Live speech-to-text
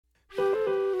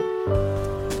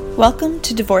Welcome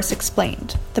to Divorce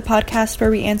Explained, the podcast where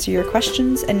we answer your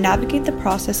questions and navigate the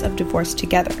process of divorce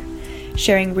together.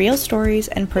 Sharing real stories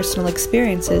and personal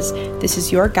experiences, this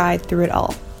is your guide through it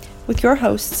all. With your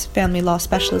hosts, family law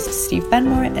specialist Steve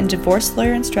Benmore and divorce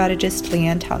lawyer and strategist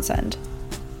Leanne Townsend.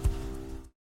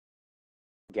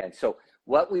 Again, so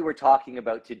what we were talking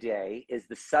about today is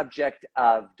the subject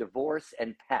of divorce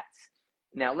and pets.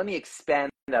 Now, let me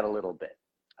expand that a little bit.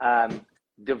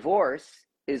 Divorce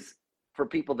is for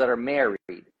people that are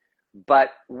married,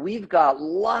 but we've got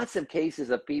lots of cases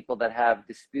of people that have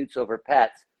disputes over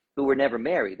pets who were never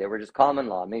married. They were just common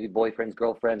law, maybe boyfriends,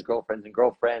 girlfriends, girlfriends and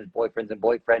girlfriends, boyfriends and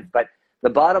boyfriends. But the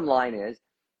bottom line is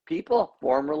people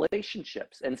form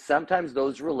relationships, and sometimes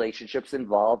those relationships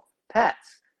involve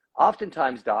pets,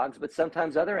 oftentimes dogs, but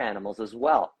sometimes other animals as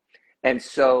well. And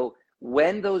so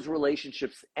when those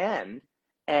relationships end,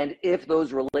 and if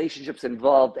those relationships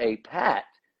involved a pet,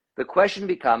 the question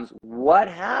becomes, what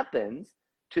happens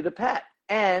to the pet?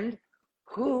 And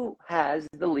who has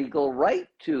the legal right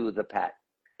to the pet?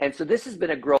 And so this has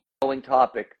been a growing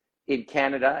topic in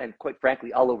Canada and quite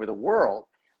frankly, all over the world.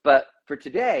 But for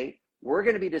today, we're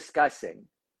going to be discussing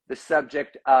the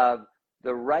subject of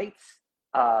the rights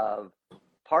of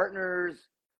partners,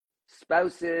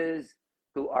 spouses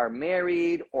who are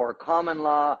married or common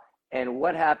law, and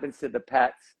what happens to the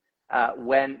pets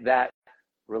when that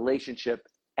relationship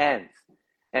ends.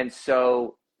 And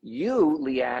so you,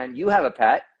 Leanne, you have a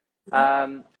pet.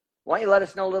 Why don't you let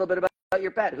us know a little bit about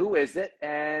your pet? Who is it,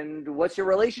 and what's your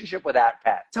relationship with that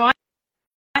pet? So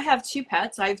I have two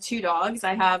pets. I have two dogs.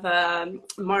 I have a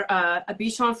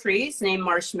Bichon Frise named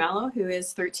Marshmallow, who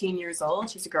is 13 years old.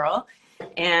 She's a girl.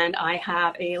 And I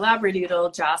have a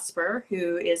Labradoodle, Jasper,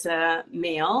 who is a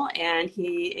male, and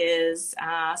he is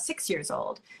 6 years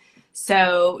old.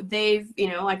 So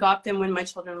I got them when my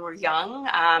children were young.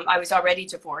 I was already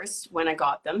divorced when I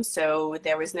got them, so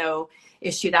there was no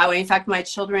issue that way. In fact, my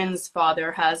children's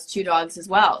father has two dogs as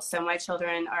well. So my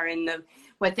children are in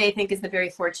what they think is the very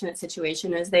fortunate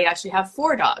situation is they actually have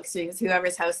four dogs, because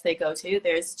whoever's house they go to,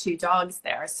 there's two dogs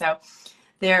there. So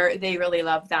they really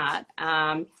love that.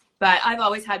 But I've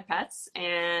always had pets,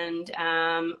 and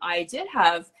I did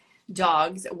have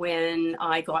dogs when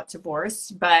I got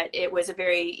divorced, but it was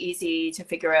very easy to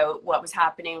figure out what was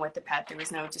happening with the pet. There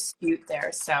was no dispute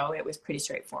there, so it was pretty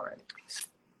straightforward.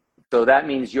 So that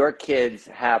means your kids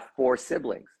have four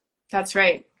siblings. That's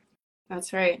right.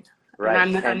 That's right. Right.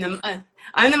 And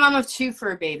I'm the mom of two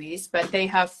fur babies, but they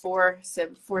have four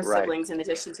Right. siblings in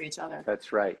addition to each other.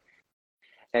 That's right.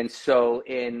 And so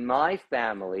in my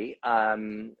family,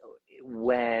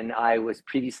 when I was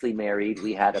previously married,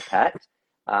 we had a pet.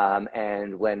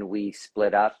 And when we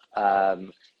split up,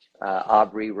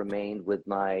 Aubrey remained with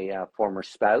my former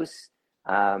spouse.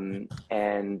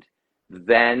 And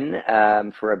then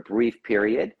for a brief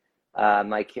period,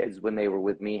 my kids, when they were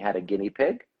with me, had a guinea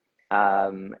pig.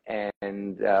 And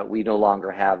we no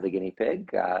longer have the guinea pig.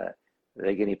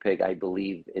 The guinea pig, I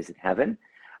believe, is in heaven.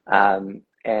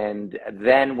 And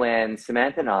then when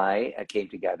Samantha and I came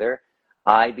together,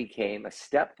 I became a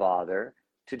stepfather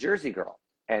to Jersey Girl.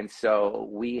 And so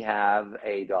we have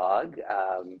a dog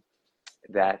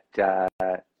that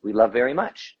we love very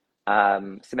much.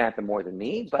 Samantha more than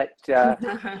me, but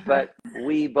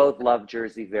we both love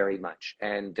Jersey very much.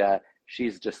 And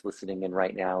she's just listening in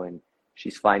right now, and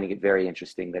she's finding it very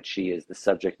interesting that she is the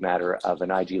subject matter of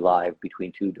an IG Live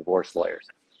between two divorce lawyers.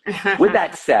 With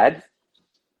that said,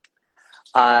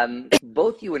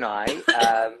 both you and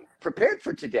I prepared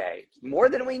for today more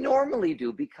than we normally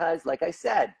do because, like I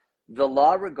said, the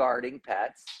law regarding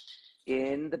pets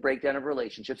in the breakdown of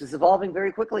relationships is evolving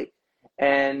very quickly.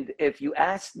 And if you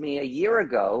asked me a year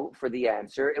ago for the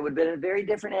answer, it would have been a very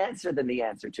different answer than the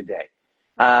answer today.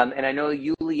 And I know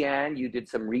you, Leanne, you did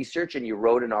some research and you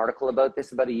wrote an article about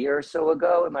this about a year or so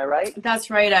ago. Am I right? That's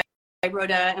right. I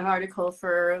wrote an article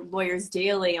for Lawyers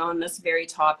Daily on this very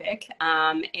topic.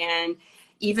 And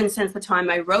even since the time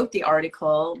I wrote the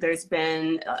article, there's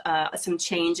been some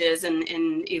changes in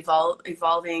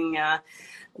evolving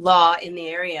law in the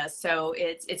area. So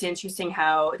it's interesting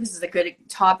how this is a good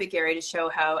topic area to show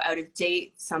how out of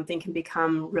date something can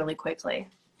become really quickly.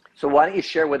 So why don't you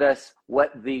share with us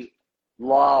what the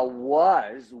law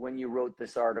was when you wrote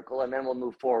this article, and then we'll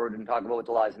move forward and talk about what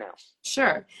the law is now.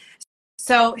 Sure.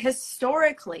 So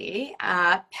historically,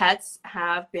 pets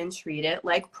have been treated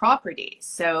like property.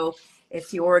 So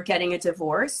if you're getting a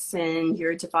divorce and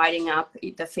you're dividing up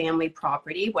the family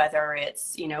property, whether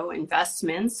it's,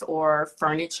 investments or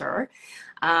furniture,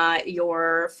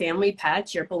 your family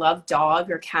pet, your beloved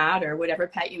dog or cat or whatever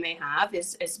pet you may have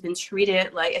has been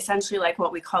treated like essentially like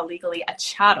what we call legally a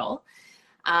chattel.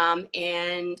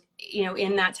 And, you know,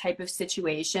 in that type of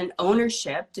situation,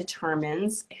 ownership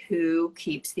determines who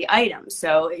keeps the item.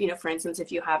 So, you know, for instance,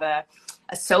 if you have a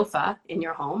sofa in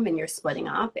your home and you're splitting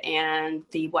up and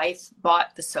the wife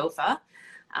bought the sofa,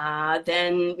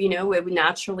 then, you know, it would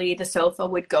naturally, the sofa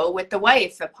would go with the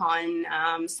wife upon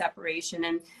separation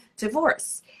and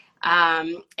divorce.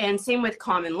 And same with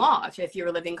common law. If you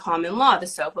were living common law, the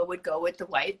sofa would go with the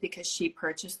wife because she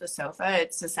purchased the sofa.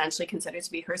 It's essentially considered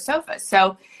to be her sofa.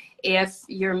 So if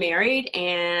you're married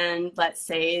and let's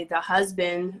say the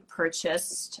husband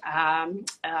purchased an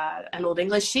Old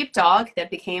English sheepdog that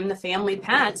became the family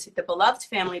pet, the beloved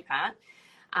family pet,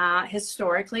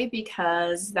 historically,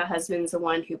 because the husband's the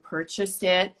one who purchased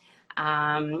it,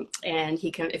 and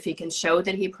if he can show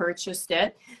that he purchased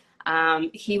it,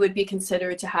 he would be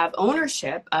considered to have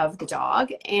ownership of the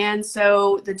dog, and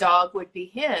so the dog would be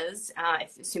his,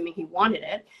 assuming he wanted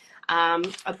it,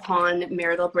 upon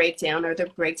marital breakdown or the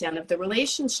breakdown of the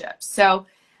relationship. So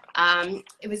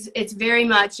it's very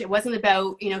much, it wasn't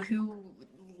about, you know, who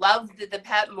loved the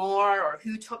pet more or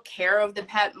who took care of the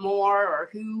pet more or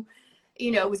who,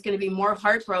 you know, was going to be more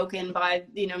heartbroken by,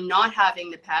 you know, not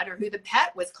having the pet, or who the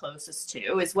pet was closest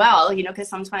to as well, you know, because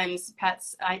sometimes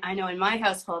pets, I know in my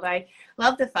household, I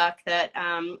love the fact that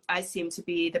I seem to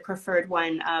be the preferred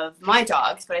one of my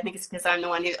dogs, but I think it's because I'm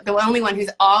the only one who's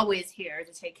always here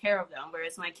to take care of them,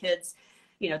 whereas my kids,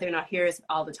 you know, they're not here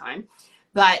all the time.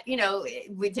 But, you know,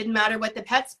 it didn't matter what the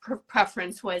pet's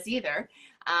preference was either.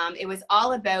 It was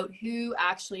all about who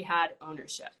actually had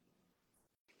ownership.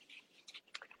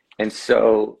 And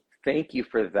so thank you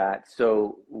for that.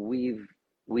 So we've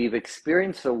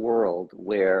experienced a world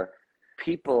where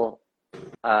people,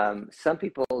 some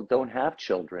people don't have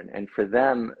children, and for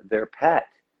them, their pet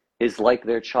is like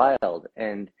their child,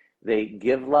 and they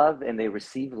give love and they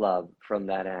receive love from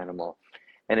that animal.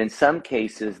 And in some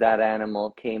cases, that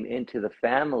animal came into the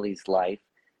family's life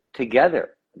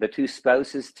together. The two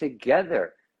spouses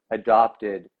together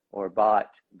adopted or bought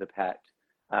the pet.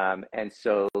 And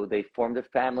so they formed a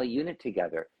family unit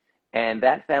together. And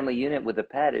that family unit with the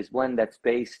pet is one that's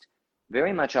based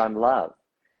very much on love.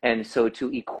 And so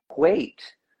to equate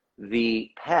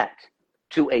the pet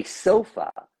to a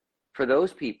sofa for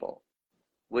those people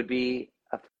would be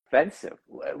offensive,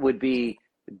 would be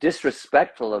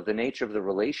disrespectful of the nature of the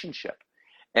relationship.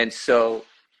 And so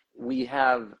we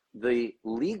have the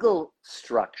legal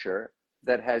structure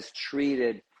that has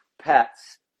treated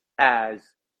pets as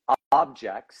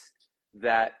objects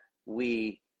that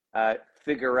we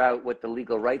figure out what the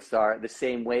legal rights are the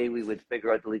same way we would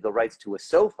figure out the legal rights to a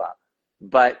sofa.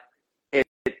 But it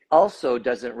also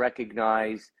doesn't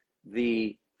recognize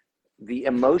the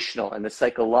emotional and the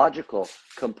psychological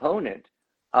component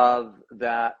of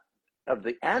the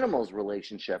animal's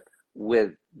relationship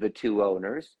with the two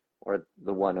owners or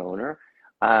the one owner,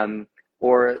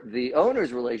 or the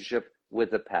owner's relationship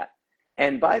with the pet.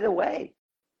 And by the way,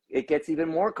 it gets even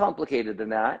more complicated than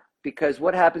that, because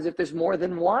what happens if there's more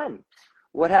than one?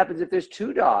 What happens if there's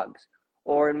two dogs?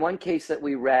 Or in one case that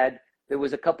we read, there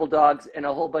was a couple dogs and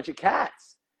a whole bunch of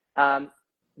cats.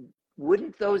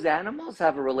 Wouldn't those animals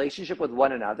have a relationship with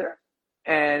one another?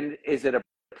 And is it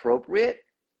appropriate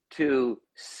to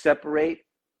separate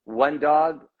one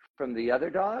dog from the other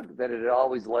dog that it had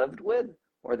always lived with,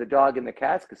 or the dog and the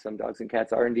cats, because some dogs and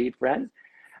cats are indeed friends?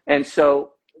 And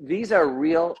so these are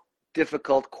real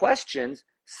difficult questions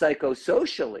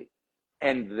psychosocially,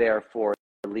 and therefore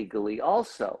legally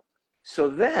also. So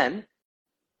then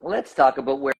let's talk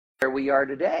about where we are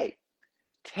today.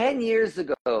 10 years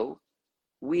ago,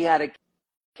 we had a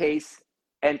case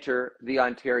enter the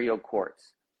Ontario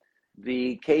courts.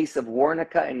 The case of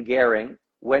Warnica and Gehring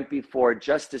went before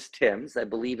Justice Timms, I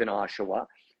believe in Oshawa.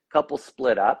 Couple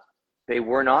split up. They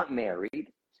were not married.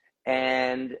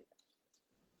 And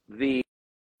the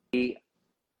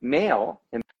male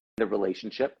in the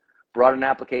relationship brought an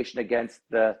application against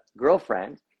the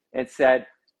girlfriend and said,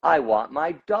 I want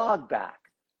my dog back.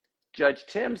 Judge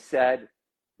Timms said,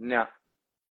 no,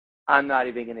 I'm not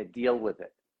even going to deal with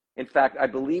it. In fact, I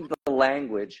believe the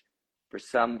language, for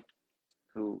some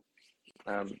who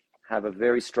have a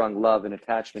very strong love and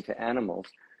attachment to animals,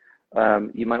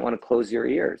 you might want to close your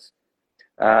ears,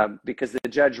 because the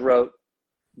judge wrote,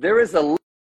 there is a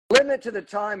limit to the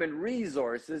time and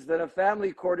resources that a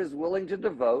family court is willing to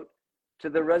devote to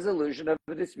the resolution of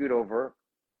a dispute over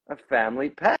a family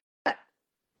pet.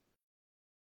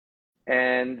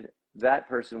 And that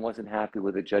person wasn't happy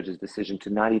with the judge's decision to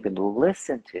not even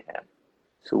listen to him.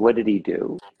 So what did he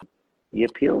do? He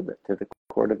appealed it to the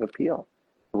Court of Appeal.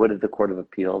 What did the Court of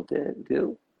Appeal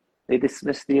do? They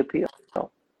dismissed the appeal.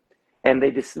 And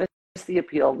they dismissed the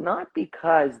appeal, not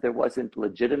because there wasn't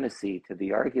legitimacy to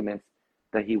the arguments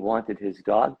that he wanted his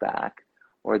dog back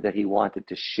or that he wanted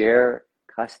to share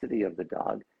custody of the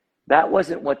dog. That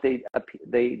wasn't what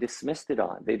they dismissed it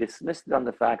on. They dismissed it on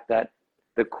the fact that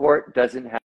the court doesn't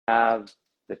have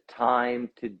the time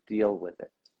to deal with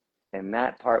it. And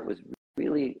that part was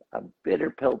really a bitter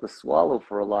pill to swallow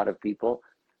for a lot of people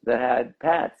that had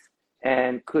pets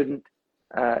and couldn't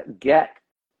get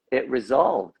it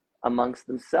resolved amongst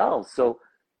themselves. So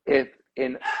if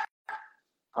in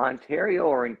Ontario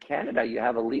or in Canada you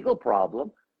have a legal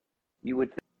problem, you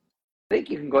would think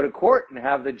you can go to court and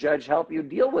have the judge help you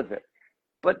deal with it.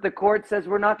 But the court says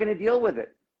we're not going to deal with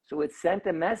it. So it sent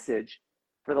a message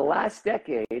for the last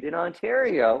decade in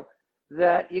Ontario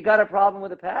that you got a problem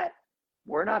with a pet,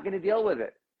 we're not going to deal with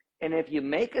it. And if you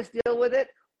make us deal with it,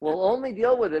 we'll only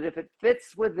deal with it if it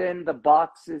fits within the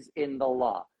boxes in the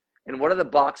law. And what are the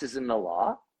boxes in the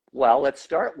law? Well, let's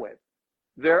start with,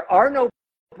 there are no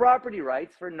property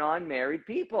rights for non-married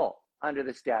people under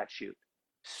the statute.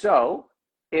 So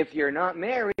if you're not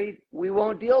married, we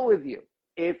won't deal with you.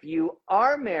 If you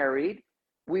are married,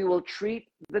 we will treat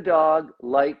the dog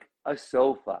like a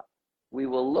sofa. We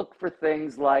will look for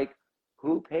things like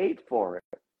who paid for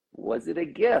it? Was it a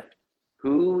gift?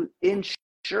 Who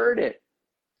insured it?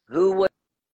 Who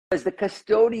was the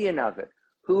custodian of it?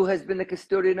 Who has been the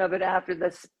custodian of it after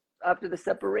the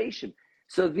separation?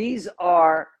 So these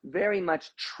are very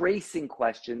much tracing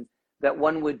questions that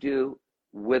one would do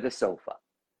with a sofa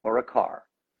or a car.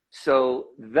 So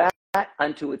that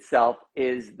unto itself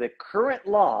is the current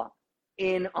law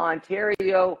in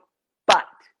Ontario, but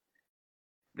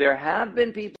there have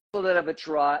been people that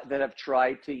have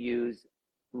tried to use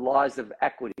laws of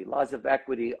equity. Laws of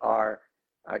equity are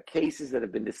cases that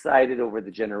have been decided over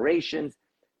the generations.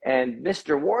 And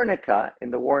Mr. Warnica, in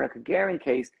the Warnica-Garing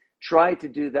case, tried to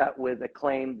do that with a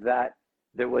claim that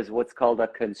there was what's called a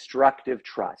constructive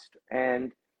trust.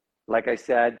 And like I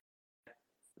said,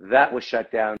 that was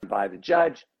shut down by the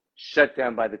judge, shut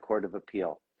down by the Court of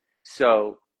Appeal.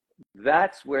 So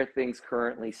that's where things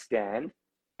currently stand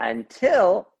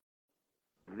until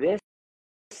this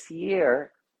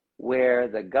year, where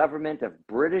the government of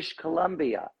British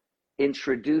Columbia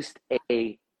introduced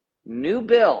a new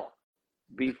bill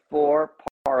before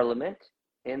Parliament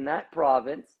in that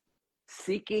province,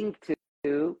 seeking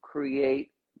to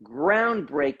create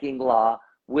groundbreaking law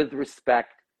with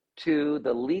respect to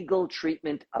the legal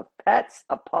treatment of pets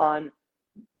upon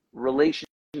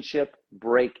relationship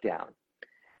breakdown.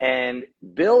 And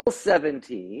Bill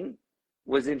 17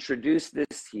 was introduced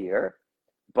this year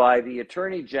by the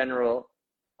Attorney General,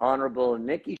 Honorable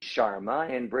Nikki Sharma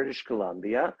in British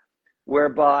Columbia,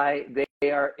 whereby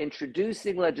they are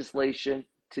introducing legislation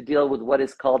to deal with what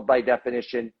is called by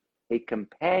definition a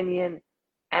companion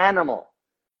animal.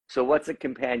 So what's a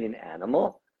companion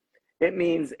animal? It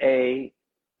means a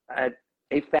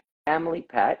family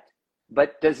pet,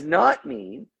 but does not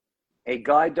mean a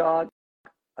guide dog,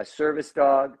 a service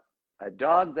dog, a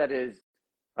dog that is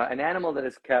an animal that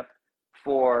is kept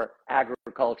for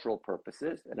agricultural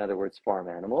purposes, in other words, farm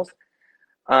animals,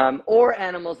 or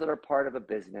animals that are part of a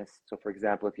business. So, for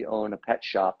example, if you own a pet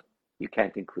shop, you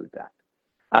can't include that.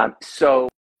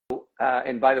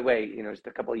 And by the way, just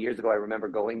a couple of years ago, I remember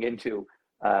going into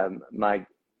my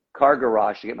car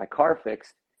garage to get my car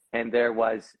fixed, and there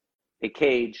was a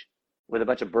cage with a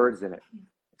bunch of birds in it.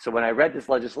 So when I read this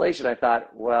legislation, I thought,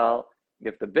 well,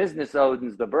 if the business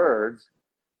owns the birds,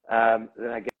 then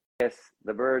I guess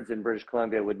the birds in British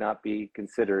Columbia would not be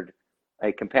considered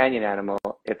a companion animal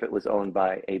if it was owned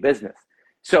by a business.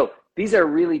 So these are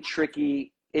really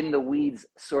tricky, in the weeds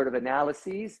sort of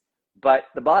analyses, but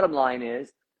the bottom line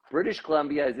is British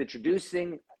Columbia is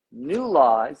introducing new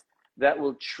laws that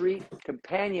will treat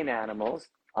companion animals,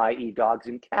 i.e. dogs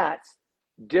and cats,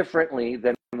 differently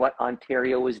than what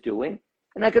Ontario is doing.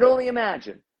 And I could only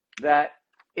imagine that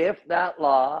if that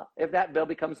bill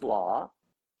becomes law,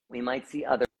 we might see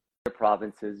other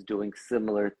provinces doing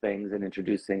similar things and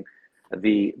introducing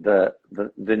the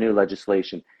new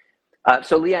legislation.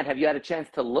 So Leanne, have you had a chance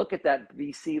to look at that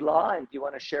BC law, and do you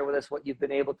want to share with us what you've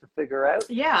been able to figure out?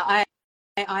 Yeah,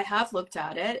 I have looked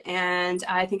at it, and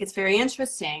I think it's very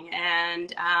interesting.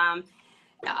 And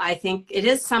I think it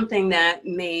is something that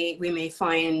we may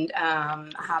find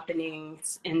happening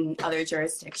in other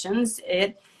jurisdictions.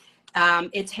 It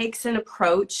takes an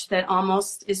approach that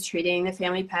almost is treating the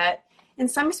family pet in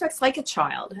some respects like a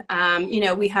child.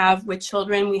 We have with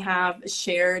children, we have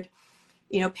shared,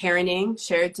 parenting,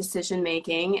 shared decision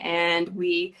making, and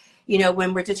we,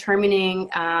 when we're determining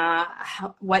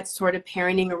what sort of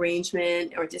parenting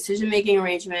arrangement or decision making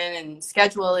arrangement and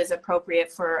schedule is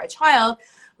appropriate for a child,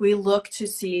 we look to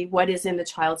see what is in the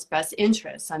child's best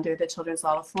interests under the Children's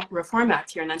Law Reform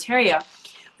Act here in Ontario.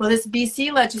 Well, this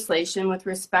BC legislation with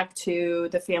respect to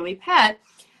the family pet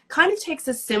kind of takes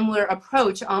a similar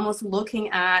approach, almost looking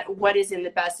at what is in the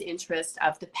best interest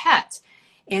of the pet.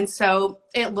 And so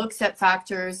it looks at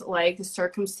factors like the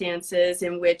circumstances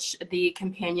in which the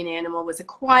companion animal was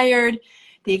acquired,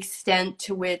 the extent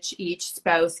to which each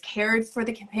spouse cared for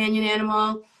the companion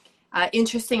animal.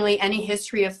 Interestingly, any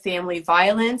history of family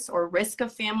violence or risk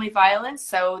of family violence.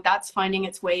 So that's finding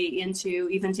its way into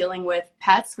even dealing with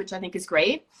pets, which I think is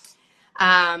great.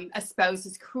 A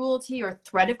spouse's cruelty or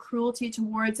threat of cruelty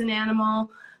towards an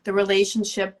animal, the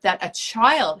relationship that a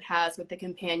child has with the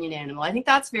companion animal. I think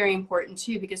that's very important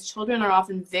too, because children are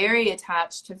often very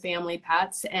attached to family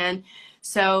pets, and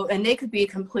they could be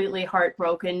completely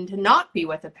heartbroken to not be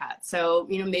with a pet. So,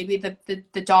 maybe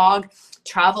the dog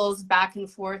travels back and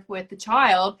forth with the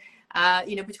child,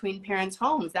 between parents'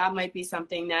 homes. That might be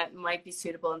something that might be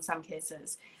suitable in some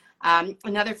cases.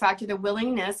 Another factor, the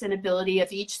willingness and ability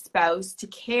of each spouse to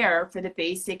care for the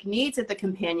basic needs of the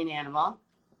companion animal,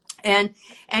 and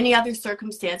any other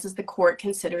circumstances the court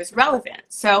considers relevant.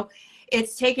 So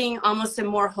it's taking almost a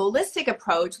more holistic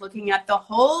approach, looking at the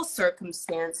whole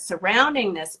circumstance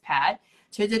surrounding this pet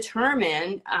to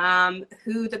determine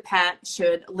who the pet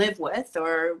should live with,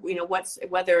 or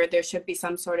whether there should be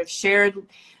some sort of shared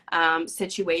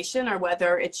situation, or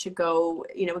whether it should go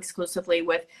exclusively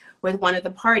with one of the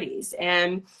parties.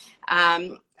 And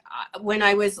when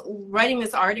I was writing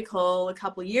this article a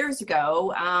couple of years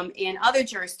ago, in other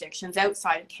jurisdictions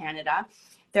outside of Canada,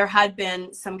 there had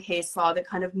been some case law that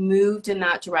kind of moved in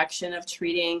that direction of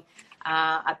treating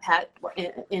a pet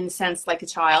in a sense like a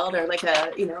child, or like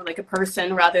a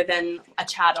person rather than a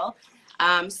chattel.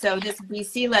 So this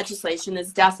BC legislation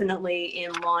is definitely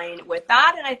in line with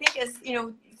that. And I think as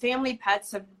family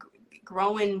pets have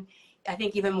grown, I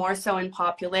think even more so in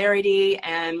popularity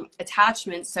and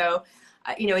attachment. So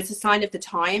it's a sign of the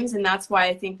times, and that's why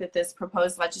I think that this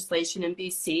proposed legislation in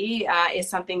BC is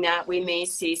something that we may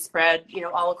see spread,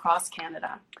 all across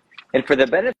Canada. And for the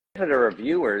benefit of our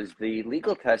viewers, the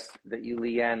legal test that you,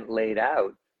 Leanne, laid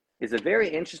out is a very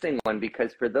interesting one,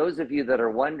 because for those of you that are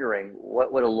wondering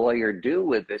what would a lawyer do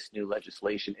with this new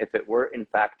legislation if it were in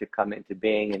fact to come into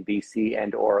being in BC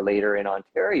and or later in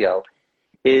Ontario,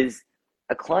 is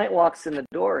a client walks in the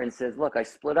door and says, look, I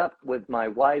split up with my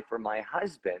wife or my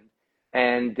husband,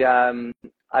 and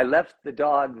I left the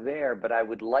dog there, but I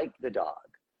would like the dog.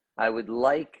 I would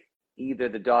like either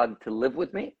the dog to live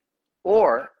with me,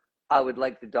 or I would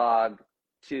like the dog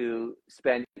to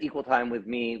spend equal time with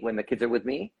me when the kids are with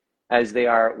me as they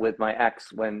are with my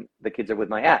ex when the kids are with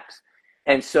my ex.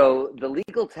 And so the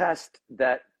legal test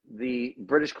that the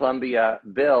British Columbia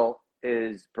bill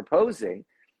is proposing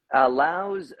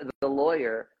allows the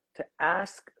lawyer to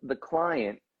ask the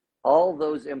client all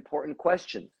those important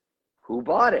questions. Who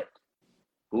bought it?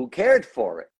 Who cared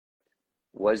for it?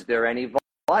 Was there any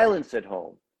violence at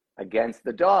home against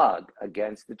the dog,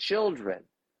 against the children?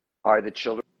 Are the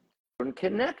children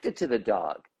connected to the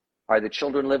dog? Are the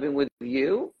children living with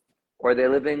you, or are they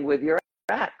living with your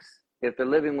ex? If they're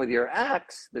living with your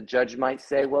ex, the judge might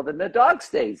say, well, then the dog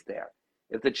stays there.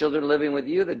 If the children are living with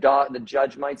you, the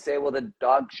judge might say, well, the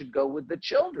dog should go with the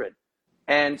children.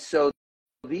 And so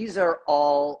these are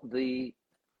all the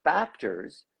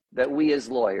factors that we as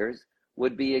lawyers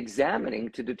would be examining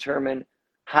to determine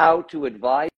how to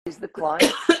advise the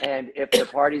client, and if the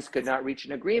parties could not reach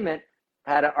an agreement,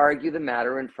 how to argue the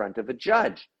matter in front of a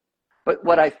judge. But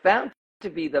what I found to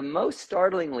be the most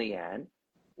startling, Leanne,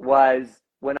 was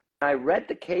when I read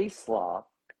the case law,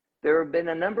 there have been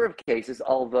a number of cases,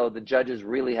 although the judges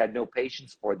really had no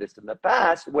patience for this in the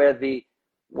past, where the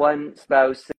one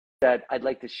spouse said, I'd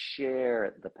like to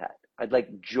share the pet. I'd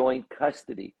like joint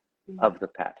custody of the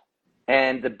pet.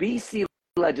 And the BC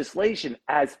legislation,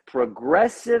 as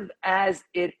progressive as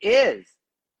it is,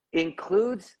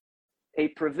 includes a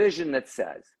provision that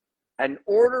says an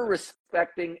order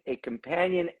respecting a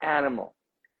companion animal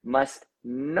must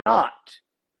not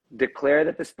declare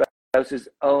that the spouses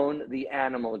own the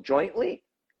animal jointly,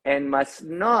 and must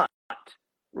not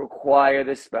require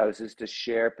the spouses to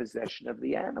share possession of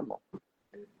the animal.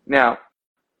 Now,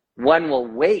 one will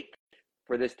wait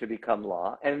for this to become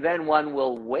law, and then one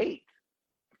will wait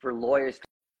for lawyers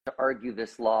to argue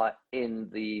this law in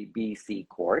the BC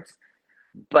courts.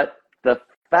 But the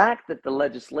fact that the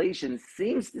legislation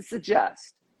seems to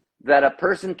suggest that a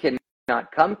person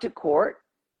cannot come to court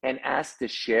and ask to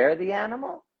share the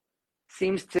animal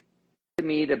seems to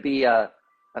me to be a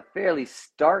fairly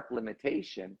stark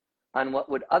limitation on what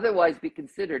would otherwise be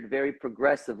considered very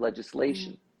progressive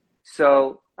legislation.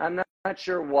 So I'm not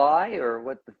sure why or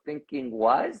what the thinking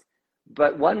was,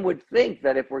 but one would think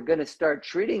that if we're going to start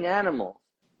treating animals,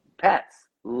 pets,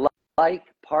 like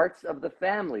parts of the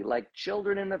family, like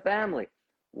children in the family,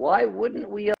 why wouldn't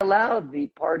we allow the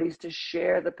parties to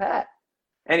share the pet?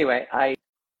 Anyway, I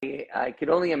could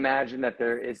only imagine that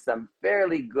there is some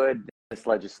fairly good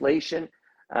legislation,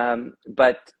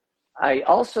 but I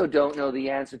also don't know the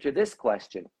answer to this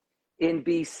question. In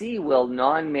BC, will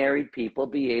non-married people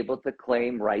be able to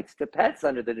claim rights to pets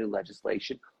under the new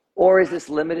legislation? Or is this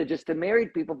limited just to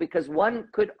married people? Because one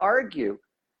could argue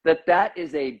that that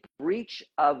is a breach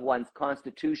of one's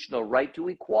constitutional right to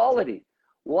equality.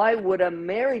 Why would a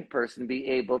married person be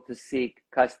able to seek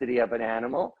custody of an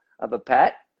animal, of a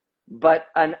pet, but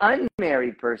an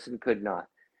unmarried person could not?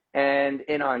 And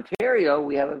in Ontario,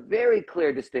 we have a very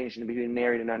clear distinction between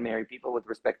married and unmarried people with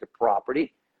respect to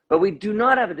property, but we do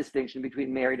not have a distinction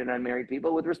between married and unmarried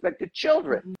people with respect to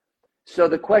children. So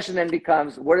the question then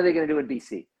becomes, what are they going to do in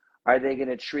BC? Are they going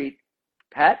to treat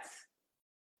pets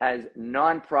as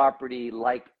non-property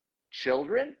like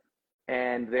children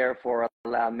and therefore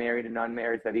allow married and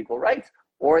unmarried to have equal rights?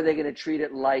 Or are they going to treat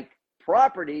it like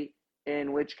property,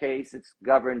 in which case it's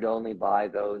governed only by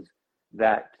those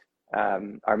that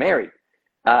are married?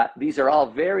 These are all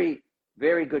very,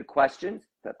 very good questions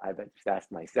that I've just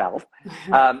asked myself.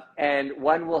 And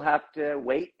one will have to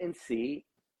wait and see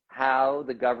how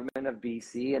the government of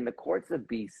BC and the courts of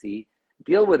BC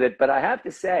deal with it. But I have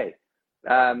to say,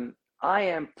 I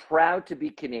am proud to be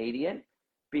Canadian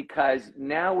because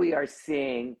now we are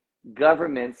seeing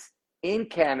governments in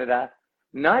Canada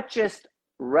not just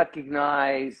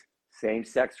recognize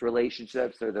same-sex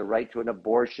relationships or the right to an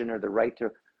abortion or the right to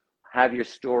have your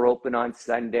store open on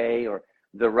Sunday or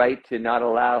the right to not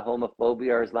allow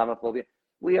homophobia or Islamophobia.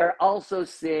 We are also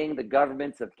seeing the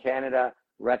governments of Canada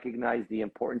recognize the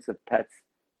importance of pets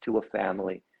to a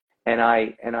family. And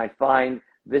I find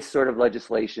this sort of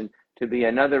legislation to be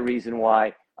another reason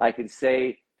why I can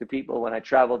say to people when I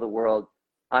travel the world,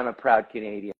 I'm a proud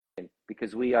Canadian,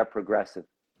 because we are progressive.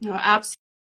 No,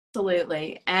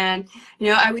 absolutely. And,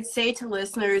 I would say to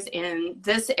listeners in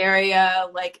this area,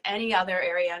 like any other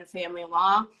area in family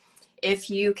law,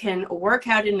 if you can work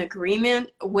out an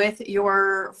agreement with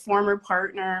your former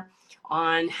partner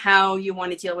on how you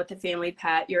want to deal with the family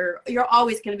pet, you're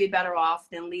always going to be better off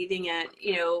than leaving it,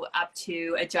 up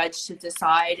to a judge to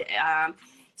decide.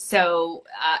 So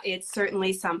it's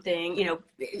certainly something,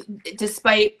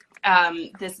 despite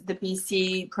the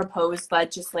BC proposed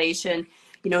legislation,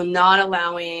 not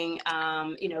allowing,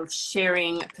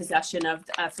 sharing possession of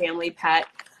a family pet.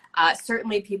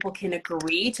 Certainly people can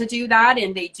agree to do that,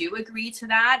 and they do agree to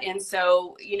that. And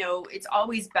so, it's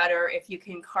always better if you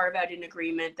can carve out an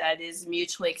agreement that is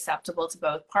mutually acceptable to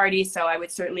both parties. So I would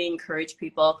certainly encourage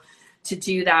people to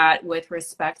do that with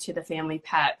respect to the family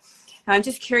pet. I'm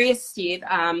just curious, Steve,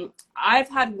 I've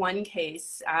had one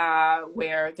case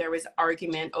where there was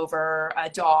argument over a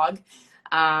dog.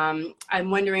 I'm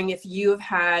wondering if you've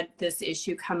had this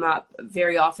issue come up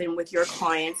very often with your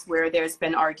clients where there's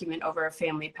been argument over a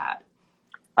family pet.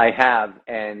 I have,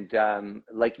 and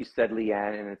like you said,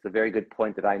 Leanne, and it's a very good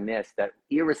point that I missed, that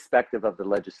irrespective of the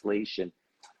legislation,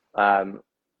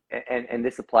 and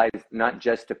this applies not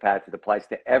just to pets, it applies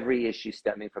to every issue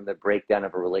stemming from the breakdown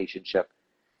of a relationship,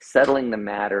 settling the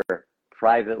matter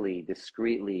privately,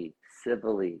 discreetly,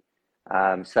 civilly,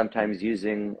 sometimes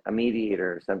using a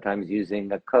mediator, sometimes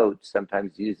using a coach,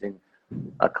 sometimes using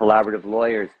a collaborative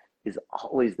lawyers is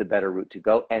always the better route to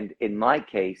go. And in my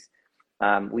case,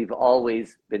 we've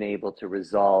always been able to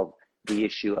resolve the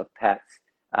issue of pets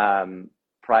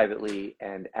privately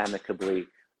and amicably.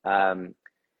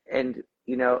 And,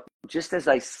 just as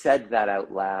I said that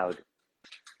out loud,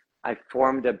 I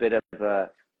formed a bit of a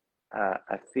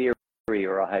theory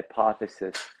or a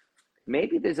hypothesis.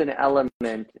 Maybe there's an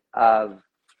element of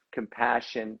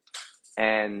compassion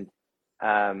and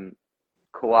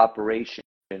cooperation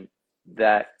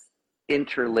that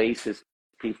interlaces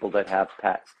people that have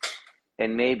pets.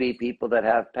 And maybe people that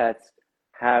have pets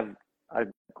have a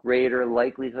greater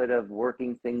likelihood of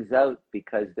working things out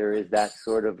because there is that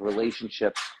sort of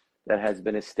relationship that has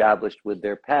been established with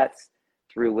their pets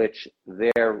through which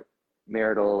their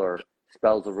marital or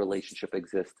spousal relationship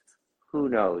exists. Who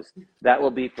knows? That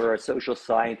will be for a social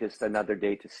scientist another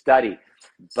day to study.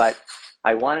 But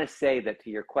I want to say that to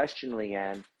your question,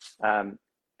 Leanne,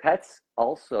 pets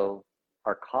also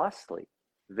are costly.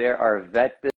 There are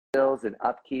vet bills and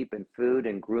upkeep and food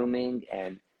and grooming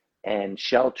and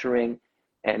sheltering.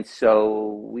 And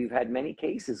so we've had many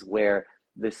cases where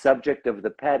the subject of the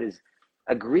pet is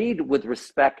agreed with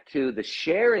respect to the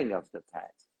sharing of the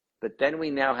pet, but then we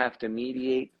now have to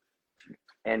mediate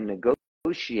and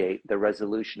negotiate the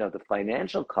resolution of the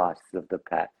financial costs of the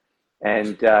pet.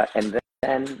 And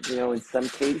then, in some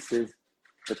cases,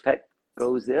 the pet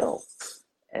goes ill,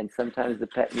 and sometimes the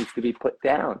pet needs to be put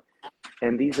down.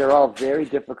 And these are all very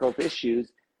difficult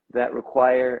issues that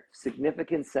require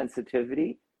significant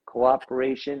sensitivity,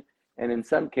 cooperation, and in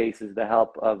some cases, the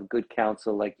help of good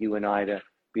counsel like you and I to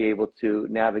be able to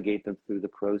navigate them through the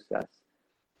process.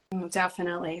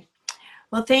 Definitely.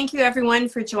 Well, thank you everyone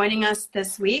for joining us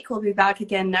this week. We'll be back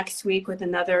again next week with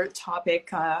another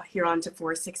topic here on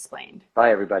Divorce Explained.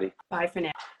 Bye, everybody. Bye for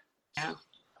now.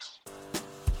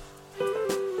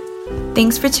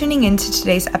 Thanks for tuning in to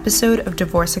today's episode of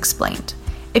Divorce Explained.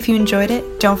 If you enjoyed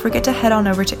it, don't forget to head on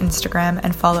over to Instagram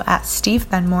and follow at Steve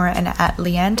Benmore and at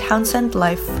Leanne Townsend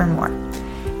Life for more.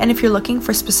 And if you're looking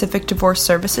for specific divorce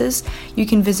services, you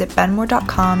can visit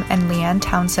benmore.com and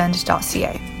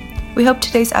leannetownsend.ca. We hope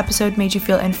today's episode made you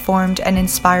feel informed and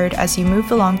inspired as you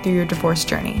move along through your divorce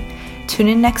journey. Tune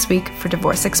in next week for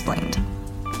Divorce Explained.